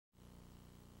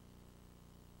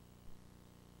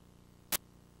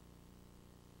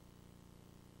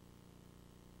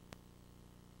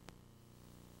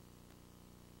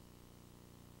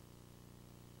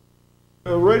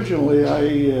Originally,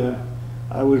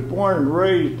 I was born and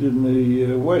raised in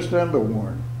the west end of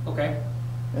Warren. Okay.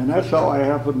 And that's how I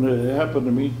happened to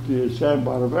meet Sam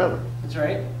Bonavetta. That's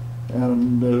right.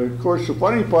 And of course, the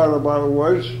funny part about it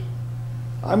was,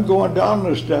 I'm going down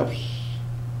the steps,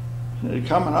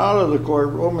 coming out of the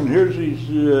courtroom, and here's these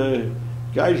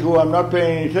guys who I'm not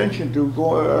paying any attention to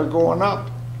going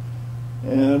up.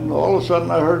 And all of a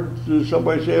sudden, I heard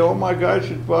somebody say, "Oh my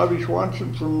gosh, it's Bobby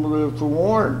Swanson from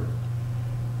Warren."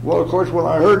 Well, of course, when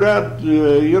I heard that,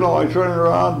 I turned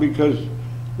around because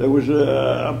there was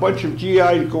a bunch of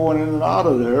GIs going in and out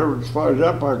of there, as far as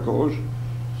that part goes.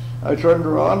 I turned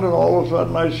around, and all of a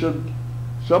sudden I said,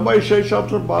 "Somebody say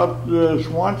something about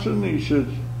Swanson?" He says,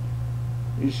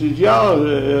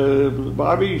 "Yeah,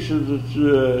 Bobby." He says,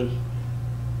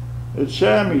 "It's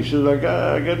Sam." He says, I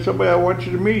got somebody I want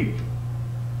you to meet."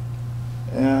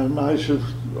 And I said,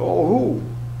 "Oh, who?"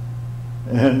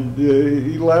 And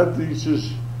he laughed. He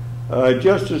says,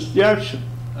 "Justice Jackson."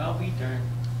 I'll be darned.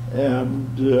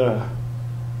 And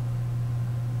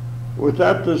with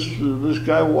that, this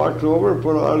guy walked over,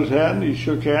 put out his hand, he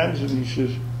shook hands, and he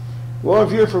says, "Well,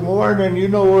 if you're from Warren, then you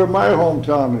know where my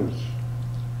hometown is."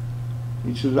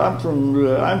 He says, I'm from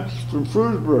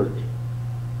Frewsburg."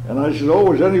 And I said, "Oh,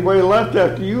 was anybody left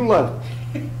after you left?"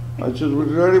 I said, "Was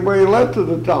there anybody left of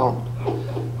the town?"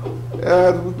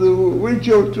 And we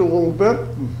joked a little bit.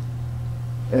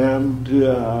 And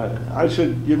I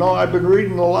said, "I've been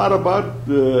reading a lot about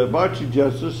you,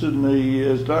 Justice, in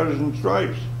the Stars and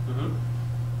Stripes." Mm-hmm.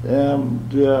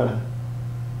 And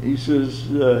he says,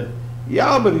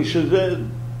 "Yeah, but," he says,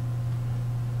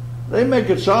 they make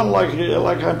it sound like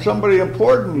I'm somebody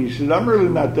important." He said, "I'm really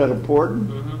not that important."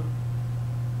 Mm-hmm.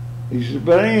 He says,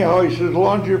 "But anyhow," he says, "as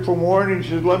long as you're from Warren," he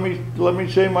says, let me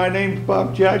say my name's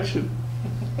Bob Jackson."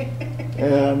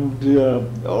 And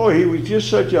he was just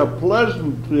such a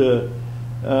pleasant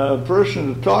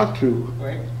person to talk to.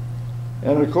 Right.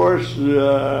 And of course,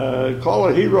 call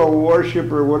it hero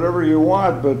worship or whatever you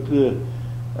want, but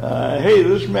hey,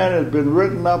 this man had been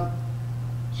written up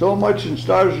so much in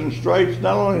Stars and Stripes,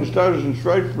 not only in Stars and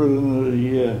Stripes, but in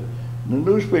the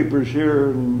newspapers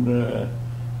here in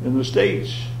the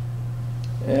States.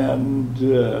 And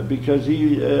because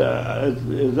he,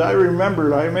 as I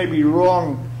remembered, I may be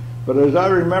wrong, but as I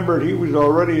remembered, he was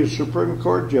already a Supreme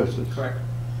Court justice. Correct.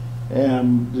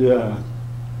 And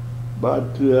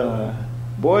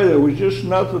boy, there was just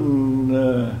nothing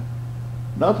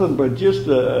but just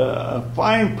a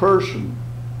fine person.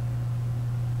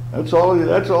 That's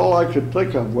all I could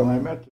think of when I met him.